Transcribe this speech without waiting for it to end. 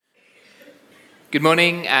Good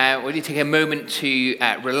morning. Will you take a moment to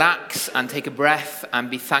relax and take a breath and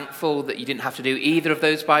be thankful that you didn't have to do either of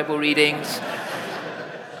those Bible readings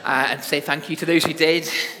and say thank you to those who did.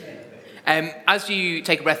 As you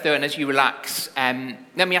take a breath though and as you relax,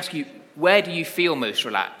 let me ask you, where do you feel most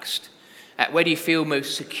relaxed? Where do you feel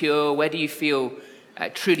most secure? Where do you feel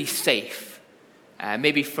truly safe?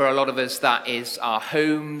 Maybe for a lot of us that is our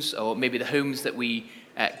homes, or maybe the homes that we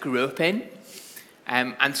grew up in.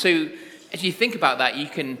 And so as you think about that, you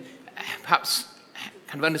can perhaps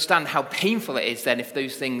kind of understand how painful it is then if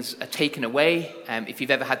those things are taken away. If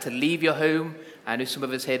you've ever had to leave your home, I know some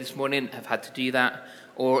of us here this morning have had to do that,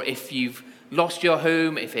 or if you've lost your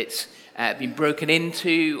home, if it's been broken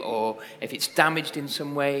into, or if it's damaged in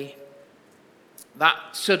some way. That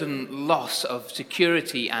sudden loss of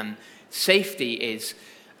security and safety is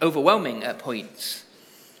overwhelming at points.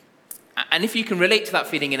 And if you can relate to that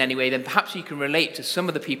feeling in any way, then perhaps you can relate to some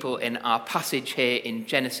of the people in our passage here in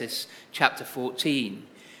Genesis chapter 14.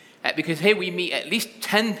 Because here we meet at least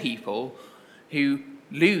 10 people who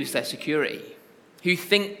lose their security, who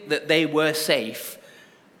think that they were safe,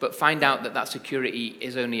 but find out that that security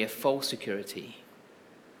is only a false security.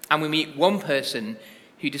 And we meet one person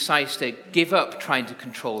who decides to give up trying to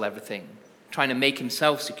control everything, trying to make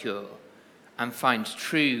himself secure, and finds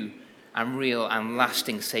true and real and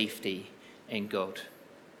lasting safety in God.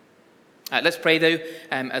 Let's pray, though,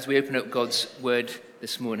 as we open up God's word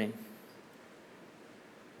this morning.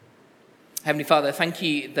 Heavenly Father, thank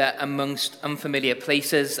you that amongst unfamiliar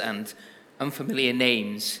places and unfamiliar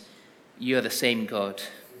names, you are the same God.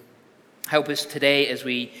 Help us today as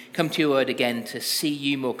we come to your word again to see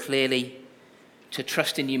you more clearly, to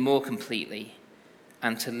trust in you more completely,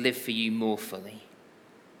 and to live for you more fully.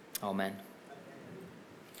 Amen.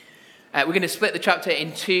 We're going to split the chapter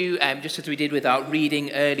in two, just as we did with our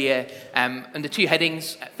reading earlier, under two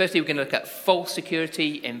headings. Firstly, we're going to look at false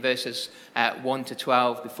security in verses 1 to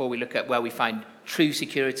 12, before we look at where we find true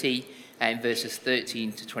security in verses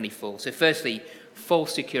 13 to 24. So firstly,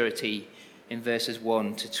 false security in verses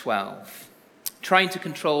 1 to 12. Trying to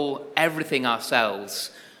control everything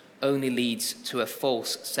ourselves only leads to a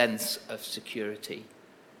false sense of security.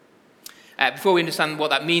 Before we understand what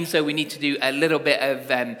that means, though, we need to do a little bit of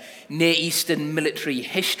Near Eastern military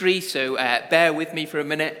history, so bear with me for a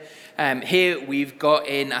minute. Here we've got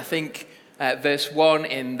in, I think, verse 1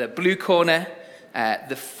 in the blue corner,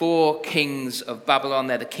 the four kings of Babylon.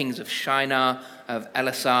 They're the kings of Shinar, of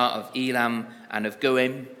Elasar, of Elam, and of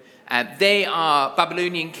Goim. They are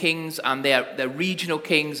Babylonian kings, and they're regional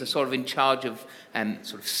kings. They're sort of in charge of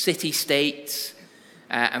sort of city-states.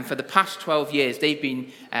 And for the past 12 years, they've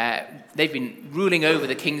been ruling over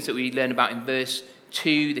the kings that we learn about in verse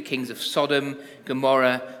 2, the kings of Sodom,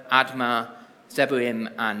 Gomorrah, Admah,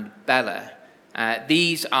 Zeboim, and Bela.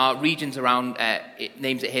 These are regions around, it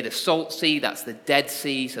names it here the Salt Sea, that's the Dead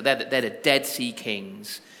Sea, so they're the Dead Sea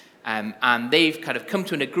kings. And they've kind of come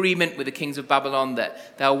to an agreement with the kings of Babylon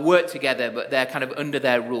that they'll work together, but they're kind of under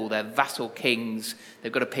their rule. They're vassal kings.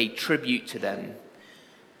 They've got to pay tribute to them.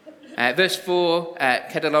 Verse 4,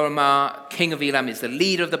 Kedorlaomer, king of Elam, is the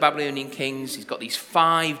leader of the Babylonian kings. He's got these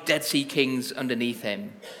 5 Dead Sea kings underneath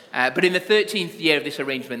him. But in the 13th year of this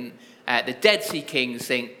arrangement, the Dead Sea kings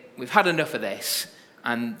think, we've had enough of this,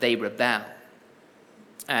 and they rebel.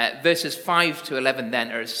 Verses 5 to 11 then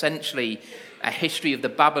are essentially a history of the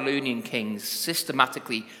Babylonian kings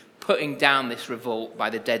systematically putting down this revolt by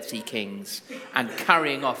the Dead Sea kings and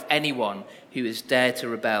carrying off anyone who has dared to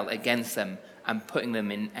rebel against them and putting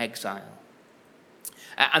them in exile.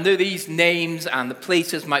 And though these names and the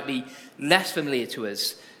places might be less familiar to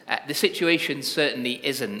us, the situation certainly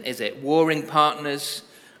isn't, is it? Warring partners,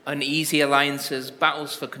 uneasy alliances,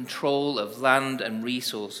 battles for control of land and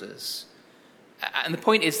resources. And the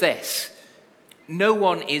point is this: no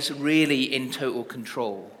one is really in total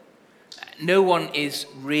control. No one is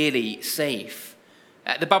really safe.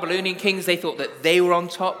 The Babylonian kings, they thought that they were on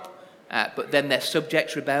top, but then their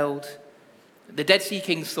subjects rebelled. The Dead Sea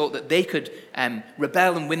kings thought that they could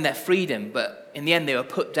rebel and win their freedom, but in the end they were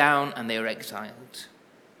put down and they were exiled.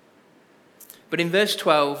 But in verse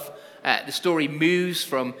 12, the story moves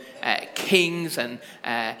from kings and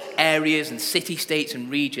areas and city-states and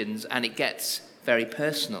regions, and it gets very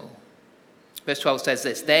personal. Verse 12 says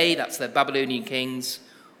this: they, that's the Babylonian kings,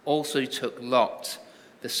 also took Lot,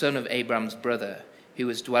 the son of Abraham's brother, who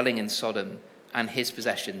was dwelling in Sodom, and his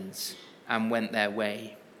possessions, and went their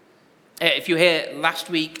way. If you were here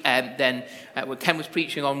last week, then when Ken was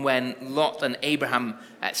preaching on when Lot and Abraham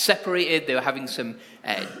separated, they were having some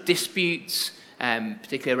disputes,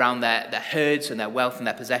 particularly around their herds and their wealth and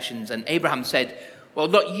their possessions. And Abraham said, well,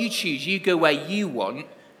 Lot, you choose. You go where you want.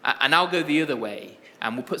 and I'll go the other way,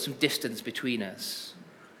 and we'll put some distance between us.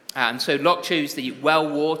 And so Lot chose the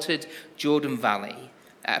well-watered Jordan Valley,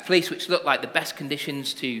 a place which looked like the best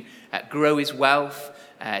conditions to grow his wealth,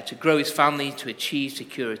 to grow his family, to achieve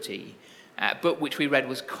security, but which we read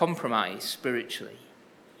was compromised spiritually.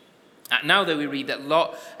 Now, though, we read that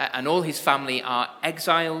Lot and all his family are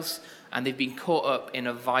exiles, and they've been caught up in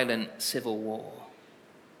a violent civil war.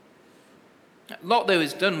 Lot, though,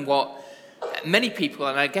 has done what many people,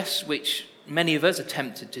 and I guess which many of us are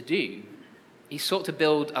tempted to do. He's sought to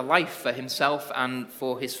build a life for himself and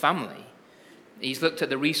for his family. He's looked at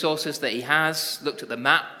the resources that he has, looked at the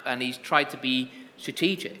map, and he's tried to be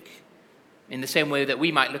strategic. In the same way that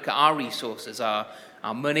we might look at our resources, our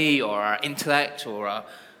money or our intellect or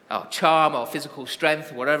our charm or physical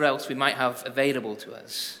strength, whatever else we might have available to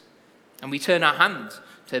us. And we turn our hand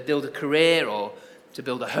to build a career or to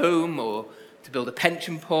build a home or to build a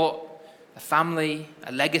pension pot, a family,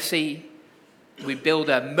 a legacy. We build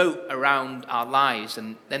a moat around our lives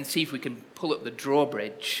and then see if we can pull up the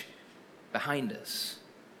drawbridge behind us.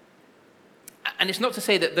 And it's not to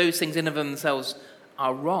say that those things in and of themselves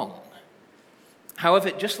are wrong.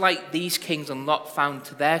 However, just like these kings and Lot found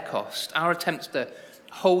to their cost, our attempts to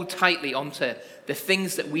hold tightly onto the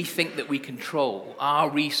things that we think that we control, our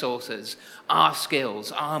resources, our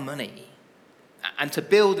skills, our money, and to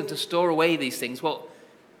build and to store away these things, well,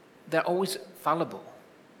 they're always fallible.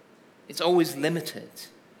 It's always limited.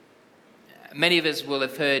 Many of us will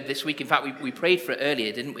have heard this week, in fact, we prayed for it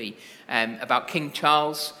earlier, didn't we, about King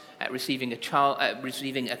Charles receiving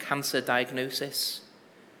a cancer diagnosis.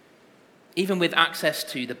 Even with access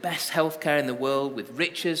to the best healthcare in the world, with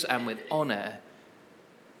riches and with honor,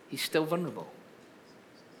 he's still vulnerable.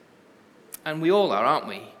 And we all are, aren't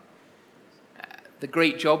we? The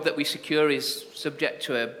great job that we secure is subject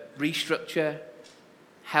to a restructure.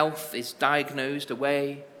 Health is diagnosed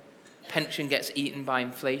away. Pension gets eaten by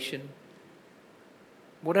inflation.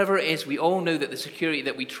 Whatever it is, we all know that the security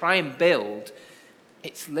that we try and build,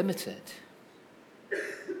 it's limited.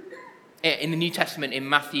 In the New Testament, in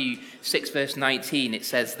Matthew 6, verse 19, it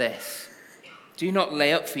says this: "Do not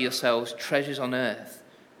lay up for yourselves treasures on earth,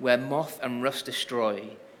 where moth and rust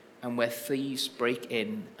destroy, and where thieves break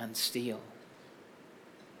in and steal."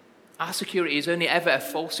 Our security is only ever a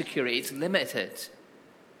false security. It's limited.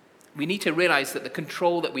 We need to realize that the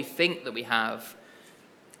control that we think that we have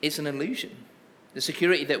is an illusion. The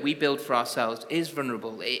security that we build for ourselves is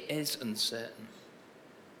vulnerable. It is uncertain.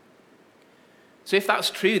 So if that's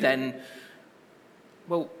true, then,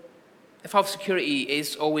 well, if our security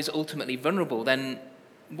is always ultimately vulnerable, then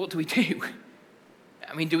what do we do?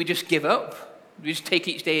 I mean, do we just give up? Do we just take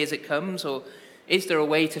each day as it comes? Or is there a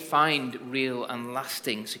way to find real and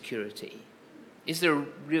lasting security? Is there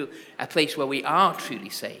a place where we are truly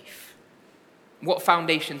safe? What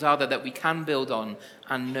foundations are there that we can build on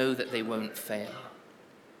and know that they won't fail?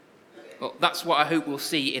 Well, that's what I hope we'll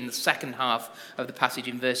see in the second half of the passage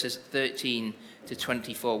in verses 13 to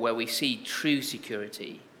 24, where we see true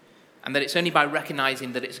security. And that it's only by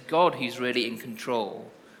recognizing that it's God who's really in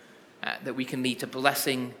control that we can lead to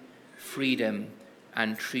blessing, freedom,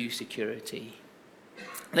 and true security.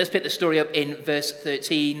 Let's pick the story up in verse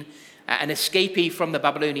 13. An escapee from the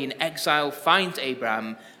Babylonian exile finds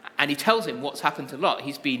Abraham, and he tells him what's happened to Lot.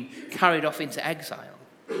 He's been carried off into exile.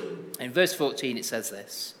 In verse 14, it says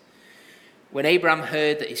this: "When Abraham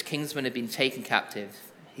heard that his kinsmen had been taken captive,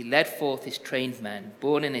 he led forth his trained men,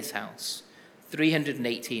 born in his house,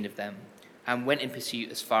 318 of them, and went in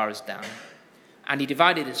pursuit as far as Dan. And he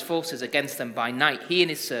divided his forces against them by night, he and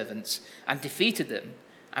his servants, and defeated them,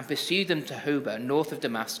 and pursued them to Hobah, north of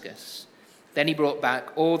Damascus. Then he brought back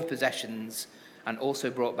all the possessions, and also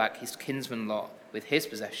brought back his kinsman Lot with his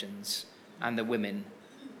possessions, and the women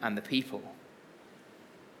and the people."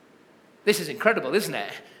 This is incredible, isn't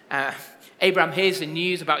it? Abraham hears the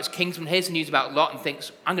news about his kinsman, hears the news about Lot, and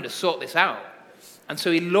thinks, I'm going to sort this out. And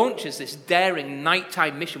so he launches this daring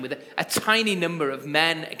nighttime mission with a tiny number of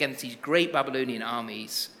men against these great Babylonian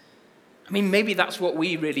armies. I mean, maybe that's what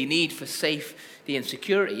we really need for safety and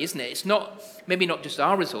security, isn't it? It's maybe not just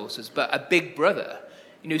our resources, but a big brother.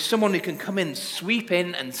 You know, someone who can come in, sweep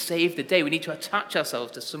in, and save the day. We need to attach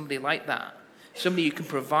ourselves to somebody like that. Somebody who can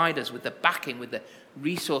provide us with the backing, with the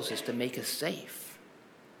resources to make us safe.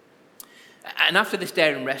 And after this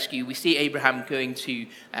daring rescue, we see Abraham going to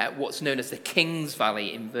what's known as the King's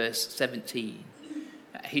Valley in verse 17.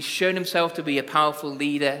 He's shown himself to be a powerful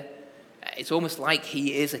leader. It's almost like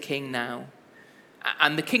he is a king now.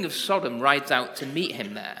 And the king of Sodom rides out to meet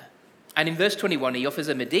him there. And in verse 21, he offers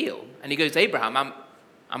him a deal. And he goes, Abraham,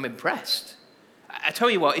 I'm impressed. I tell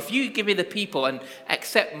you what, if you give me the people and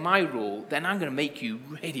accept my rule, then I'm going to make you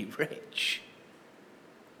really rich.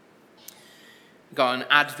 Got an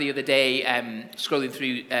ad the other day, scrolling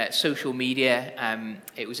through social media.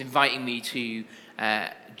 It was inviting me to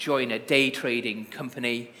join a day trading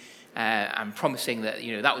company and promising that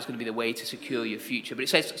that was going to be the way to secure your future. But it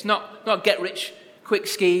says it's not a get rich quick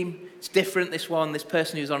scheme. It's different. This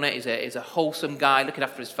person who's on it is a wholesome guy looking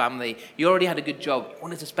after his family. He already had a good job. He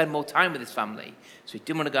wanted to spend more time with his family, so he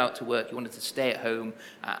didn't want to go out to work. He wanted to stay at home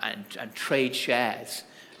and trade shares.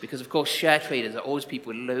 Because, of course, share traders are always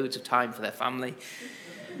people with loads of time for their family.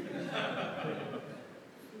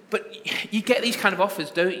 But you get these kind of offers,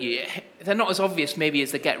 don't you? They're not as obvious, maybe,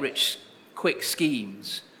 as the get-rich-quick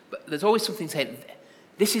schemes. But there's always something saying,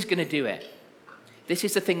 this is going to do it. This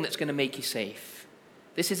is the thing that's going to make you safe.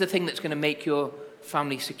 This is the thing that's going to make your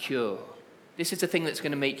family secure. This is the thing that's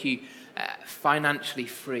going to make you financially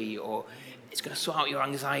free, or it's going to sort out your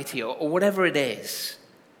anxiety, or whatever it is.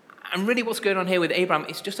 And really what's going on here with Abraham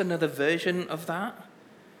is just another version of that.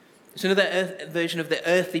 It's another version of the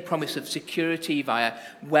earthly promise of security via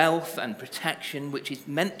wealth and protection, which is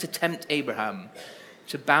meant to tempt Abraham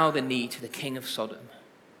to bow the knee to the king of Sodom.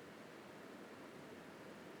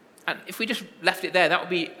 And if we just left it there, that would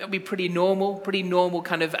be pretty normal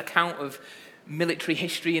kind of account of military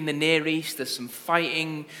history in the Near East. There's some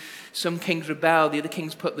fighting. Some kings rebel, the other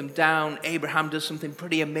kings put them down. Abraham does something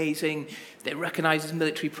pretty amazing. They recognize his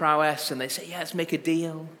military prowess and they say, yeah, let's make a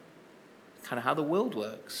deal. Kind of how the world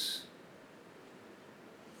works.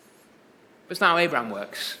 But it's not how Abraham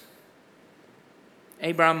works.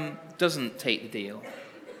 Abraham doesn't take the deal.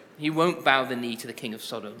 He won't bow the knee to the king of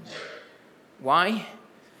Sodom. Why?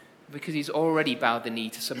 Because he's already bowed the knee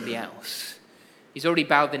to somebody else. He's already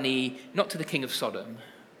bowed the knee not to the king of Sodom,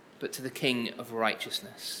 but to the king of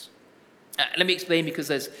righteousness. Let me explain, because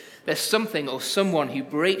there's something or someone who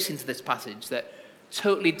breaks into this passage that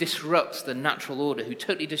totally disrupts the natural order, who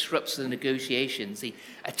totally disrupts the negotiations, the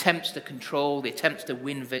attempts to control, the attempts to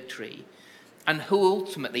win victory, and who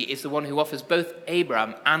ultimately is the one who offers both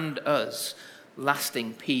Abraham and us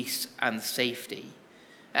lasting peace and safety.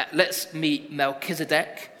 Let's meet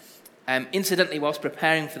Melchizedek. Incidentally, whilst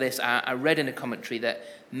preparing for this, I read in a commentary that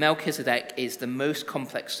Melchizedek is the most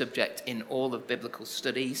complex subject in all of biblical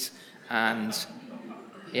studies. And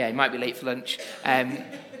yeah, he might be late for lunch.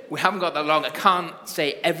 We haven't got that long. I can't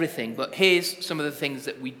say everything, but here's some of the things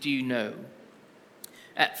that we do know.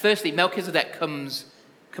 Firstly, Melchizedek comes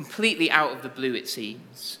completely out of the blue, it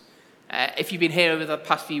seems. If you've been here over the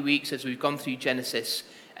past few weeks as we've gone through Genesis,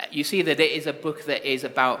 you see that it is a book that is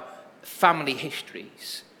about family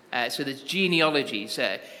histories. So there's genealogies.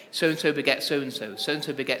 So-and-so beget so-and-so.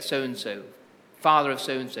 So-and-so beget so-and-so. Father of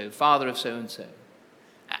so-and-so. Father of so-and-so.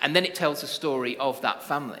 And then it tells the story of that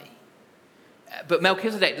family. But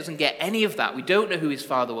Melchizedek doesn't get any of that. We don't know who his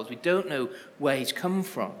father was. We don't know where he's come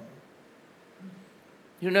from.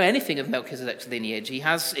 You don't know anything of Melchizedek's lineage. He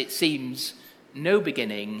has, it seems, no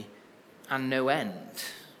beginning and no end.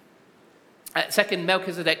 Second,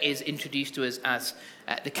 Melchizedek is introduced to us as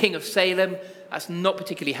the king of Salem. That's not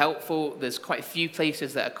particularly helpful. There's quite a few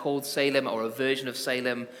places that are called Salem, or a version of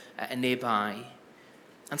Salem nearby.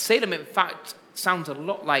 And Salem, in fact, sounds a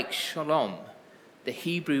lot like shalom, the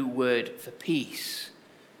Hebrew word for peace.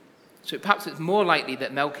 So perhaps it's more likely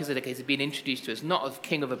that Melchizedek has been introduced to us not as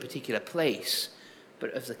king of a particular place,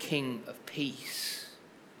 but as the king of peace.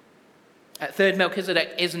 Third,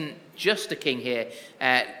 Melchizedek isn't just a king here.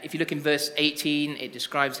 If you look in verse 18, it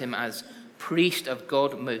describes him as priest of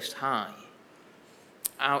God Most High.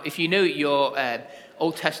 Now, if you know your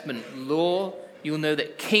Old Testament law, you'll know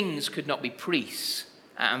that kings could not be priests,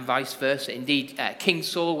 and vice versa. Indeed, King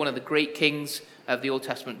Saul, one of the great kings of the Old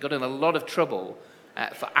Testament, got in a lot of trouble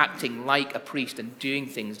for acting like a priest and doing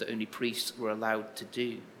things that only priests were allowed to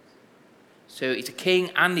do. So he's a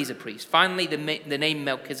king and he's a priest. Finally, the name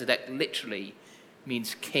Melchizedek literally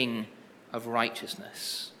means king of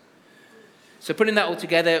righteousness. So putting that all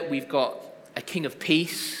together, we've got a king of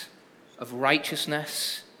peace, of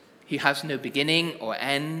righteousness, who has no beginning or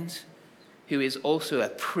end, who is also a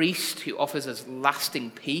priest who offers us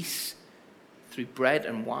lasting peace through bread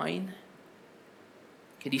and wine.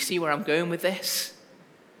 Can you see where I'm going with this?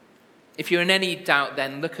 If you're in any doubt,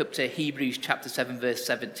 then look up to Hebrews chapter 7, verse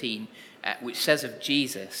 17, which says of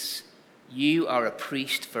Jesus, "You are a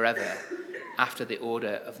priest forever after the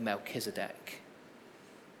order of Melchizedek."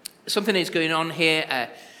 Something is going on here,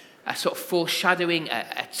 a sort of foreshadowing,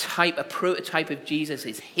 a prototype of Jesus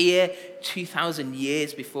is here 2,000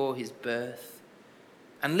 years before his birth.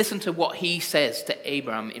 And listen to what he says to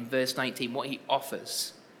Abraham in verse 19, what he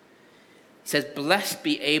offers. He says, "Blessed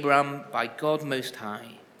be Abraham by God Most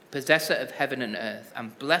High, possessor of heaven and earth,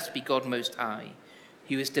 and blessed be God Most High,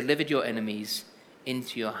 who has delivered your enemies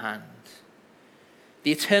into your hand."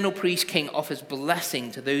 The eternal priest king offers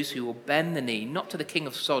blessing to those who will bend the knee, not to the king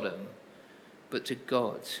of Sodom, but to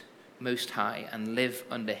God Most High, and live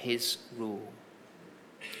under his rule.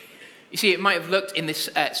 You see, it might have looked in this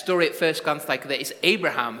story at first glance like that it's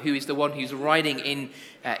Abraham who is the one who's riding in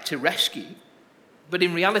to rescue. But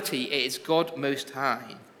in reality, it is God Most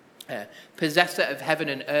High, possessor of heaven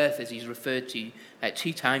and earth, as he's referred to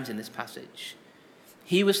 2 times in this passage.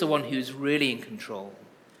 He was the one who's really in control.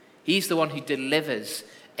 He's the one who delivers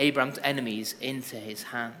Abraham's enemies into his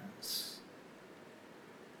hands.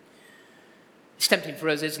 It's tempting for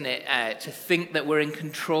us, isn't it, to think that we're in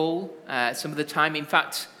control some of the time. In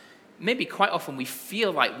fact, maybe quite often we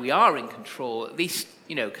feel like we are in control, at least,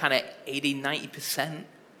 kind of 80, 90%.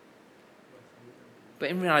 But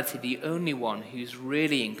in reality, the only one who's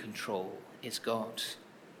really in control is God.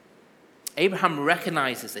 Abraham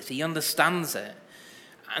recognizes this. He understands it.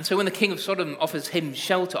 And so when the king of Sodom offers him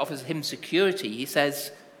shelter, offers him security, he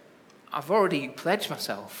says, I've already pledged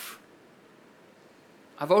myself.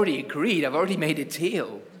 I've already agreed. I've already made a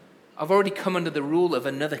deal. I've already come under the rule of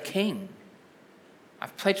another king.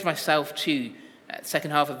 I've pledged myself to,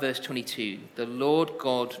 second half of verse 22, the Lord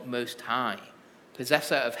God Most High,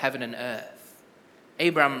 possessor of heaven and earth.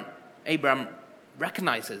 Abraham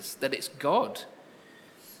recognizes that it's God,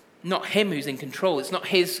 not him who's in control. It's not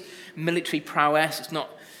his military prowess. It's not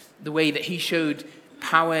the way that he showed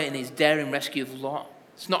power in his daring rescue of Lot.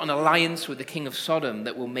 It's not an alliance with the king of Sodom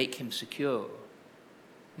that will make him secure.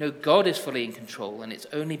 No, God is fully in control, and it's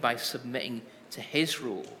only by submitting to his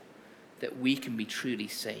rule that we can be truly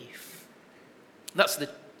safe. That's the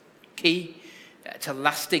key to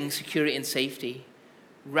lasting security and safety,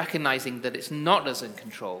 recognizing that it's not us in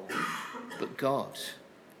control, but God.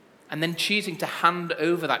 And then choosing to hand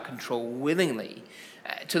over that control willingly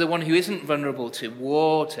to the one who isn't vulnerable to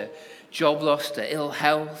war, to job loss, to ill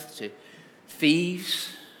health, to thieves.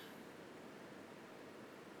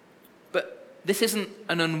 But this isn't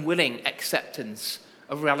an unwilling acceptance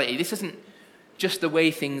of reality. This isn't just the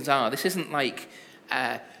way things are. This isn't like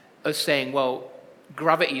us saying, well,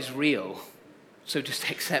 gravity's real, so just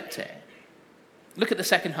accept it. Look at the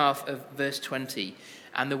second half of verse 20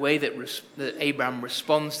 and the way that Abraham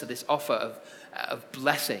responds to this offer of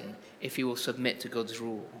blessing if he will submit to God's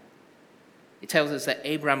rule. It tells us that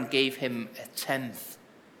Abraham gave him 1/10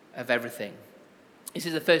 of everything. This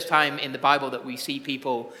is the first time in the Bible that we see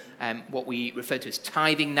people, what we refer to as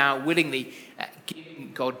tithing now, willingly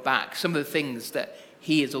giving God back some of the things that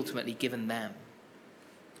he has ultimately given them.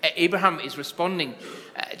 Abraham is responding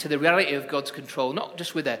to the reality of God's control, not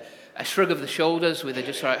just with a shrug of the shoulders, with a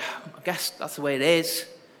just like, I guess that's the way it is.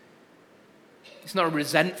 It's not a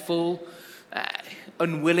resentful,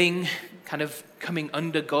 unwilling kind of coming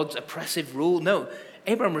under God's oppressive rule. No,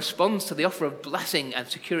 Abraham responds to the offer of blessing and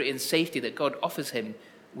security and safety that God offers him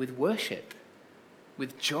with worship,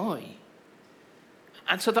 with joy.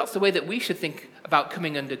 And so that's the way that we should think about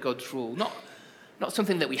coming under God's rule. Not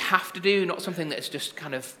something that we have to do, not something that is just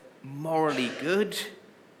kind of morally good,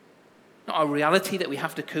 not a reality that we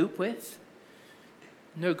have to cope with.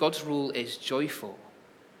 No, God's rule is joyful.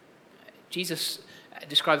 Jesus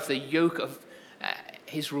describes the yoke of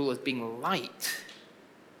his rule as being light.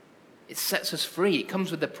 It sets us free. It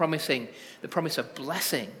comes with the promise of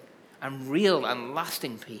blessing and real and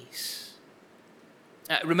lasting peace.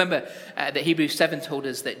 Remember that Hebrews 7 told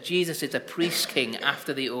us that Jesus is a priest king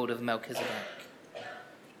after the order of Melchizedek.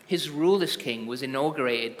 His rule as king was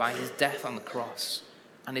inaugurated by his death on the cross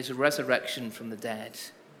and his resurrection from the dead.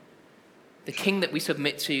 The king that we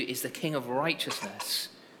submit to is the king of righteousness,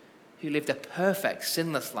 who lived a perfect,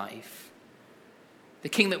 sinless life. The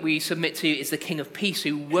king that we submit to is the king of peace,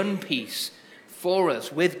 who won peace for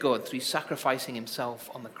us with God through sacrificing himself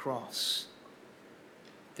on the cross.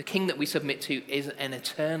 The king that we submit to is an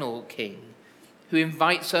eternal king, who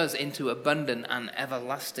invites us into abundant and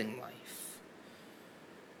everlasting life.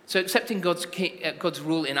 So accepting God's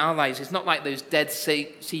rule in our lives is not like those Dead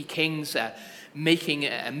Sea kings making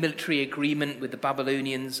a military agreement with the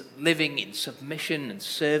Babylonians, living in submission and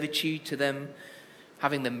servitude to them,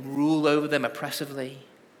 having them rule over them oppressively.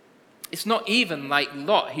 It's not even like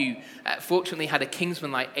Lot, who fortunately had a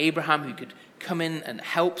kinsman like Abraham who could come in and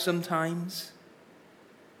help sometimes.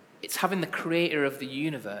 It's having the creator of the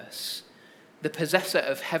universe, the possessor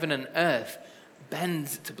of heaven and earth, bend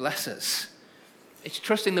to bless us. It's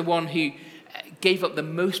trusting the one who gave up the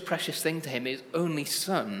most precious thing to him, his only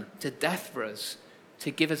son, to death for us,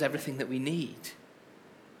 to give us everything that we need.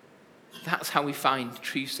 That's how we find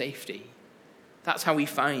true safety. That's how we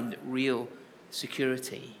find real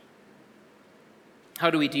security. How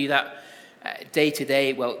do we do that day to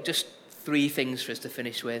day? Well, just 3 things for us to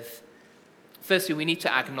finish with. Firstly, we need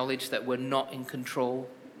to acknowledge that we're not in control,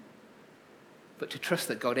 but to trust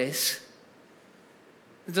that God is.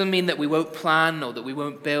 It doesn't mean that we won't plan or that we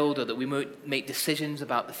won't build or that we won't make decisions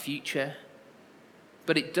about the future.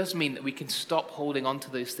 But it does mean that we can stop holding on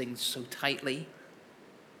to those things so tightly,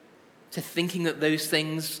 to thinking that those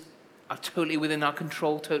things are totally within our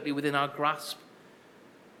control, totally within our grasp,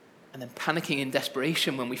 and then panicking in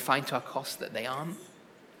desperation when we find to our cost that they aren't.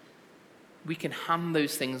 We can hand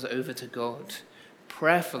those things over to God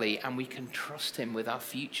prayerfully, and we can trust him with our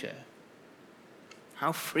future.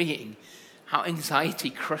 How freeing, how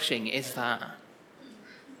anxiety-crushing is that?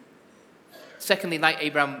 Secondly, like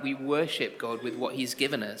Abraham, we worship God with what he's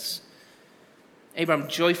given us. Abraham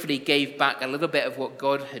joyfully gave back a little bit of what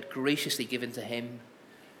God had graciously given to him.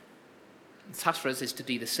 The task for us is to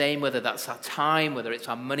do the same, whether that's our time, whether it's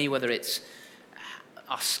our money, whether it's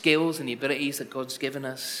our skills and the abilities that God's given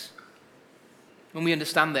us. When we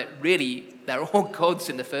understand that really they're all God's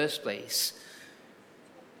in the first place,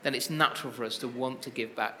 then it's natural for us to want to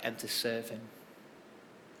give back and to serve him.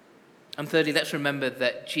 And thirdly, let's remember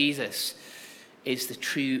that Jesus is the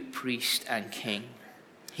true priest and king.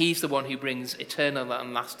 He's the one who brings eternal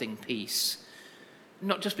and lasting peace,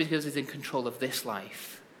 not just because he's in control of this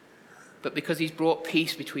life, but because he's brought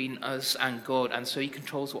peace between us and God, and so he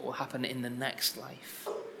controls what will happen in the next life.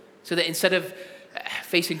 So that instead of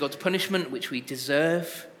facing God's punishment, which we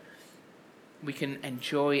deserve, we can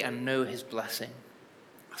enjoy and know his blessing.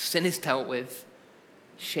 Our sin is dealt with.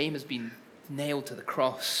 Shame has been nailed to the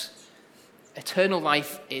cross. Eternal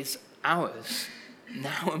life is ours,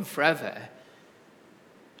 now and forever,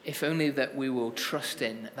 if only that we will trust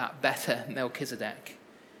in that better Melchizedek,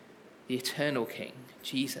 the eternal King,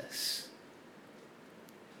 Jesus.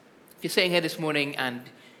 If you're sitting here this morning and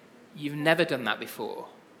you've never done that before,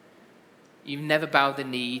 you've never bowed the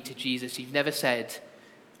knee to Jesus, you've never said,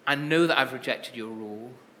 I know that I've rejected your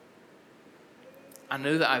rule, I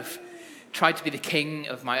know that I've tried to be the king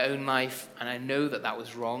of my own life, and I know that that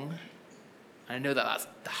was wrong, and I know that that's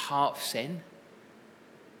the heart of sin,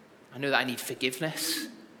 I know that I need forgiveness,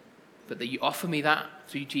 but that you offer me that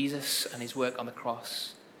through Jesus and his work on the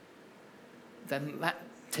cross, then let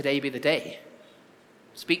today be the day.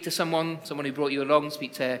 Speak to someone who brought you along.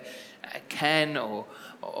 Speak to Ken or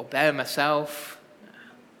Bear myself.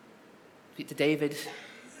 Speak to David.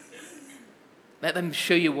 Let them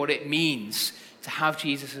show you what it means to have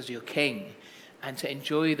Jesus as your king and to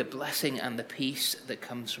enjoy the blessing and the peace that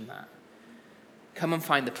comes from that. Come and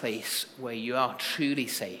find the place where you are truly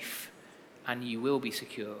safe and you will be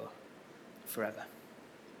secure forever.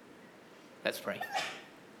 Let's pray.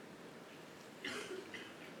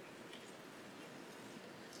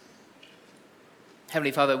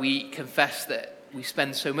 Heavenly Father, we confess that we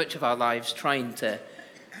spend so much of our lives trying to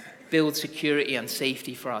build security and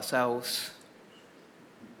safety for ourselves.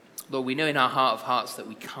 Lord, we know in our heart of hearts that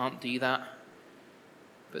we can't do that,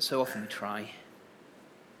 but so often we try.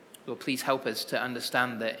 Lord, please help us to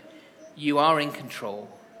understand that you are in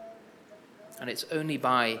control, and it's only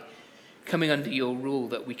by coming under your rule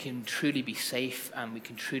that we can truly be safe and we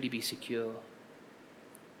can truly be secure.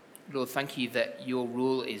 Lord, thank you that your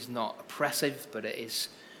rule is not oppressive, but it is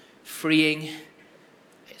freeing.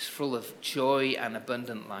 It's full of joy and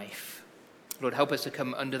abundant life. Lord, help us to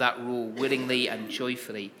come under that rule willingly and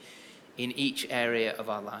joyfully in each area of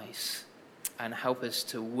our lives, and help us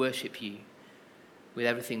to worship you with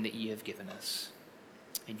everything that you have given us.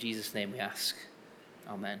 In Jesus' name we ask.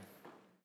 Amen.